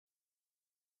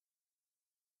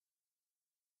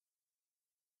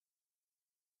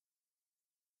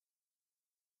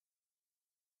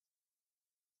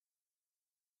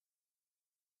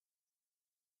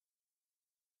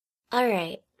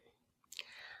Alright,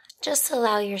 just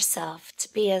allow yourself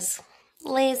to be as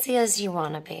lazy as you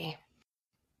want to be.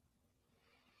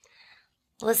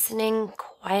 Listening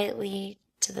quietly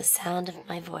to the sound of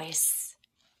my voice.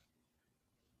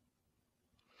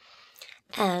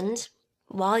 And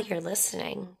while you're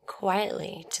listening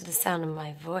quietly to the sound of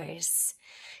my voice,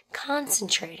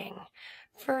 concentrating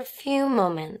for a few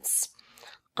moments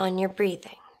on your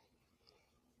breathing.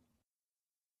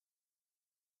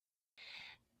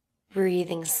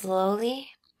 Breathing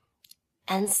slowly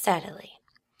and steadily,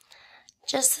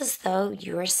 just as though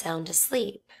you are sound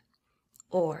asleep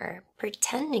or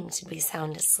pretending to be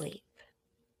sound asleep.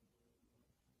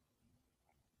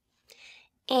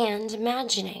 And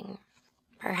imagining,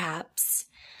 perhaps,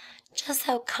 just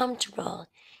how comfortable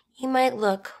you might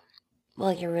look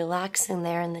while you're relaxing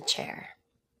there in the chair.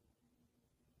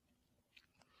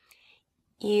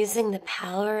 Using the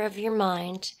power of your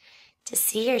mind to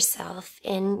see yourself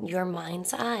in your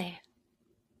mind's eye.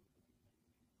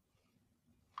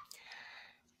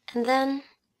 And then,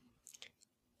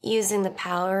 using the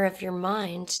power of your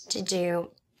mind to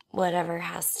do whatever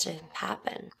has to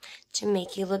happen to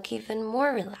make you look even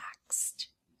more relaxed.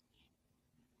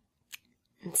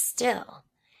 And still,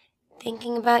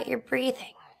 thinking about your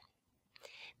breathing,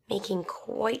 making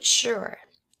quite sure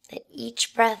that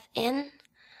each breath in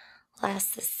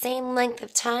lasts the same length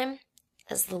of time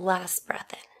as the last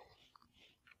breath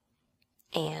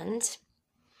in. And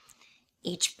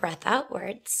each breath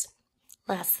outwards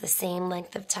lasts the same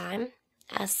length of time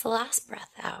as the last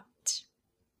breath out.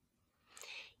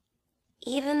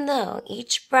 Even though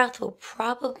each breath will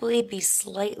probably be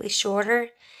slightly shorter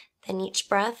than each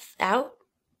breath out.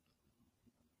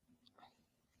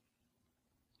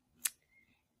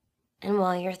 And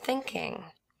while you're thinking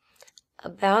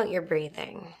about your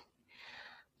breathing,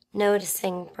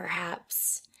 noticing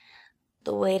perhaps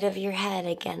the weight of your head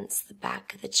against the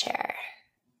back of the chair.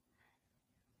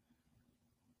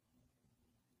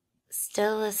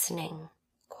 Still listening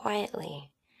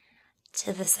quietly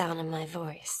to the sound of my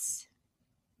voice.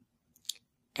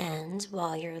 And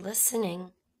while you're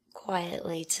listening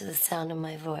quietly to the sound of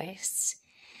my voice,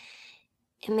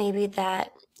 it may be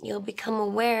that you'll become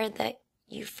aware that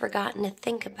you've forgotten to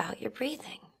think about your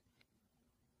breathing.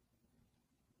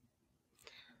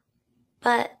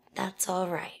 But that's all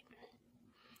right.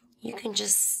 You can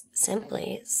just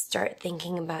simply start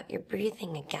thinking about your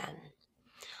breathing again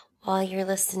while you're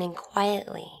listening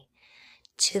quietly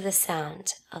to the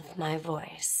sound of my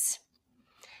voice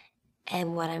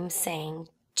and what I'm saying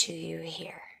to you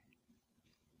here.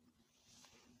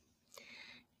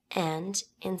 And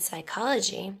in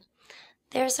psychology,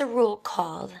 there's a rule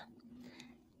called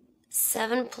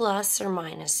 7 plus or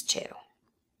minus 2.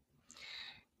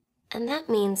 And that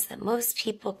means that most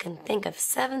people can think of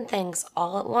 7 things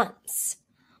all at once,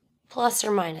 plus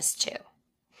or minus 2.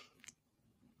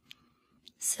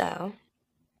 So,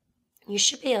 you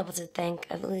should be able to think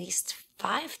of at least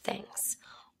 5 things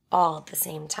all at the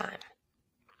same time.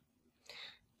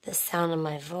 The sound of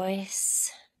my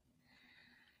voice,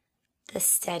 the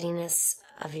steadiness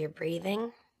of your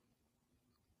breathing,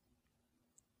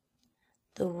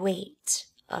 the weight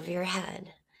of your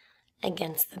head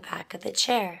against the back of the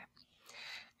chair,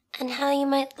 and how you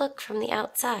might look from the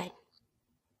outside.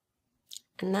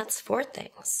 And that's 4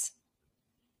 things.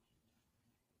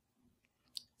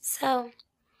 So,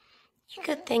 you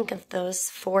could think of those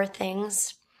 4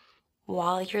 things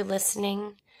while you're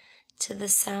listening to the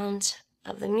sound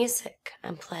of the music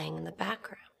I'm playing in the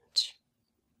background.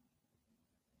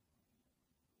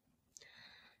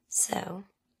 So,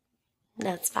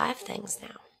 that's 5 things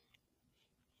now.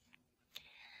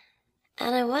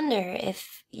 And I wonder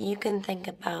if you can think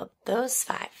about those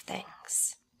 5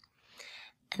 things.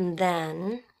 And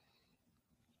then,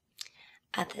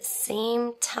 at the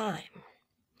same time,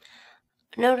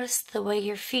 notice the way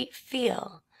your feet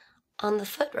feel on the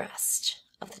footrest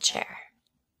of the chair.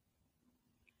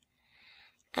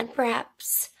 And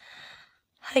perhaps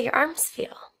how your arms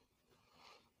feel.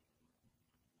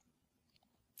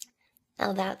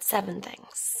 Now that's 7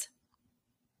 things.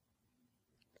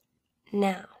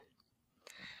 Now,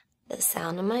 the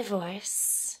sound of my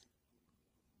voice,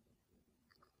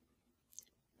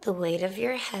 the weight of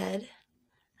your head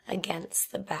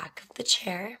against the back of the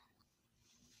chair,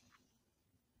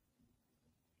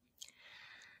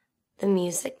 the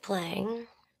music playing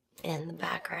in the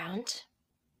background,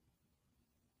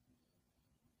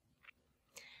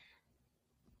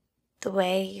 the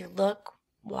way you look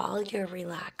while you're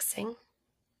relaxing,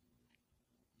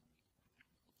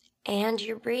 and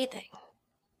your breathing,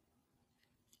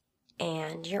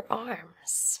 and your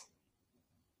arms,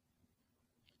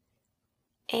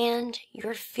 and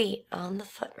your feet on the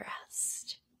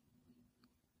footrest.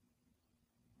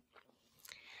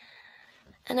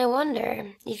 And I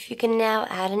wonder if you can now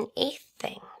add an eighth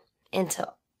thing into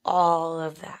all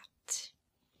of that.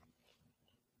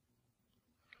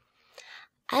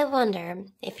 I wonder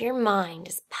if your mind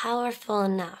is powerful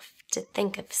enough to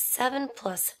think of 7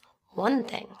 plus 1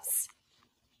 things.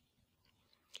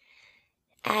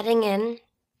 Adding in,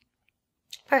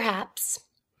 perhaps,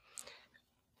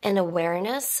 an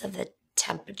awareness of the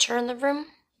temperature in the room,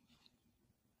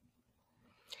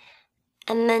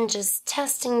 and then just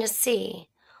testing to see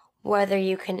whether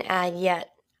you can add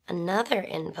yet another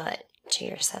input to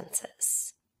your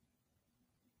senses,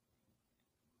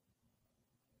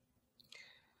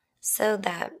 so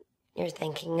that you're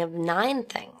thinking of 9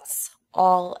 things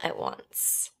all at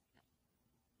once.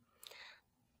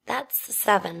 That's the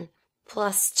 7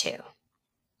 plus 2.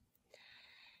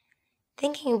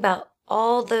 Thinking about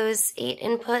all those 8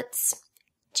 inputs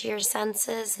to your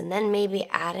senses, and then maybe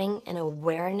adding an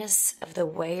awareness of the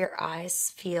way your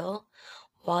eyes feel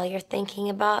while you're thinking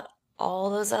about all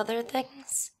those other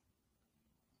things.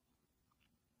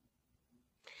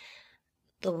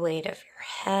 The weight of your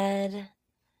head,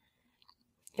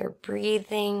 your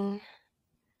breathing,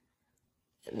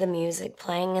 the music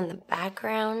playing in the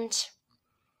background,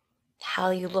 how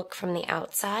you look from the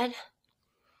outside,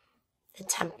 the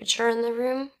temperature in the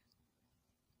room,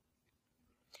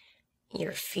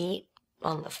 your feet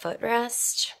on the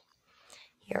footrest,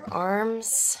 your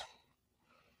arms,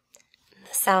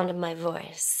 the sound of my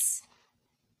voice,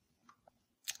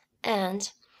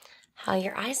 and how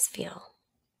your eyes feel,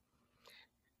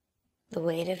 the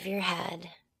weight of your head,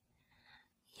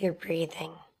 your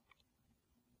breathing,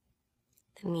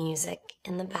 the music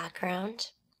in the background,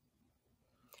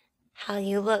 how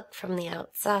you look from the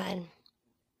outside,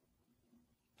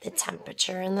 the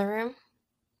temperature in the room,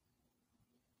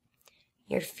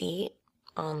 your feet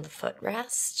on the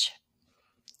footrest,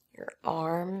 your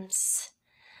arms,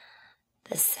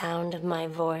 the sound of my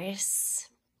voice,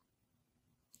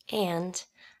 and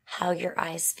how your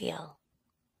eyes feel.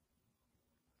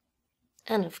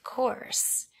 And of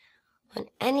course, when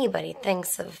anybody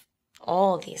thinks of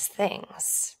all these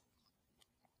things,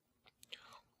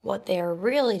 what they are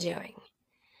really doing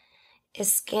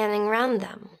is scanning around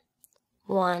them,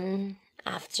 one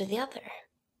after the other.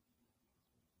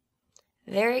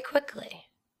 Very quickly.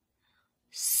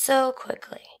 So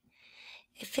quickly.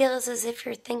 It feels as if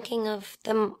you're thinking of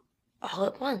them all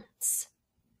at once.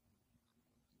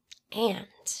 And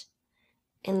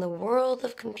in the world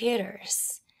of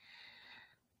computers,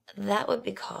 that would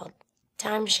be called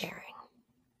time sharing.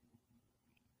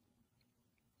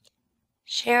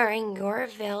 Sharing your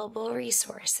available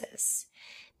resources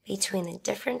between the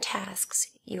different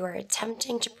tasks you are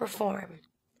attempting to perform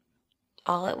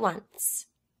all at once.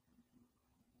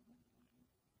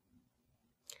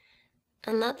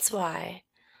 And that's why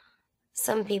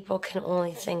some people can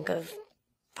only think of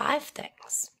 5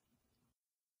 things.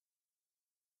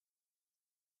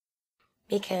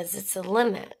 Because it's the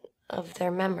limit of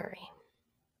their memory.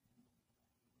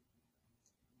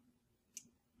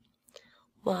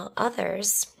 While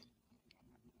others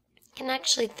can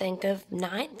actually think of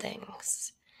 9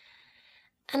 things.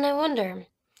 And I wonder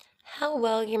how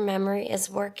well your memory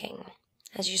is working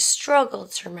as you struggle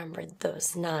to remember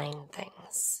those 9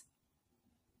 things.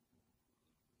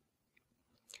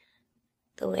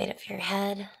 The weight of your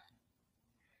head,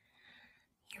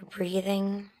 your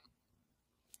breathing,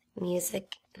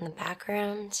 music in the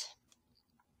background,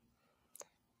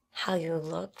 how you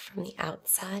look from the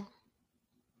outside,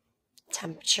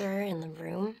 temperature in the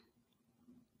room,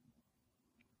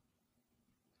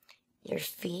 your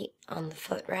feet on the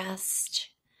footrest,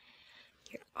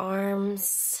 your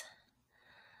arms,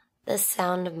 the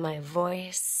sound of my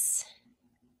voice,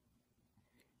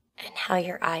 and how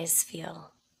your eyes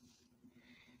feel.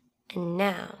 And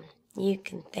now you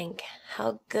can think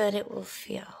how good it will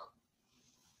feel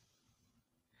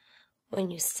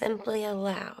when you simply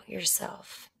allow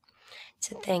yourself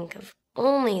to think of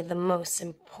only the most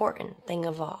important thing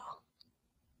of all,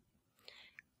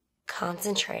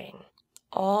 concentrating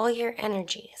all your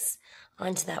energies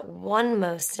onto that one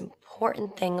most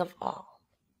important thing of all,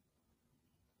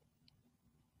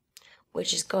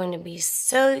 which is going to be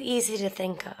so easy to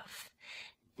think of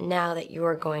now that you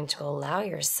are going to allow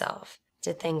yourself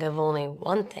to think of only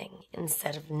one thing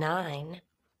instead of 9.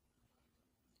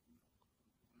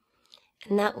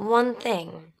 And that one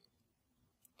thing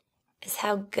is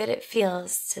how good it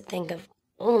feels to think of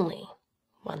only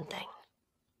one thing.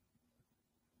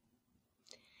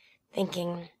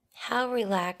 Thinking how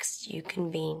relaxed you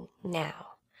can be now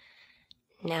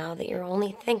now that you're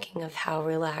only thinking of how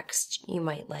relaxed you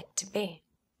might like to be.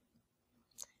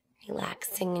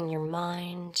 Relaxing in your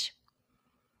mind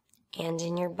and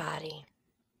in your body.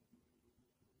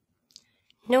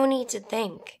 No need to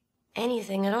think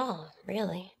anything at all,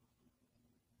 really.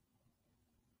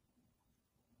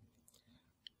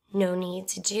 No need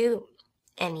to do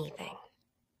anything.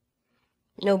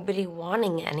 Nobody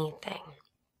wanting anything.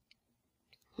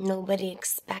 Nobody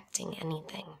expecting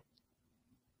anything.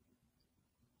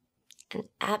 And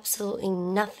absolutely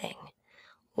nothing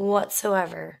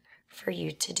whatsoever for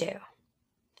you to do,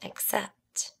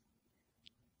 except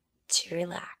to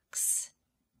relax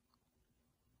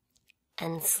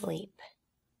and sleep.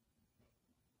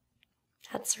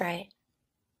 That's right.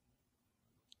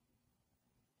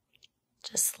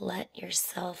 Just let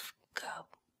yourself go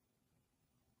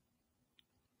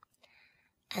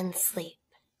and sleep.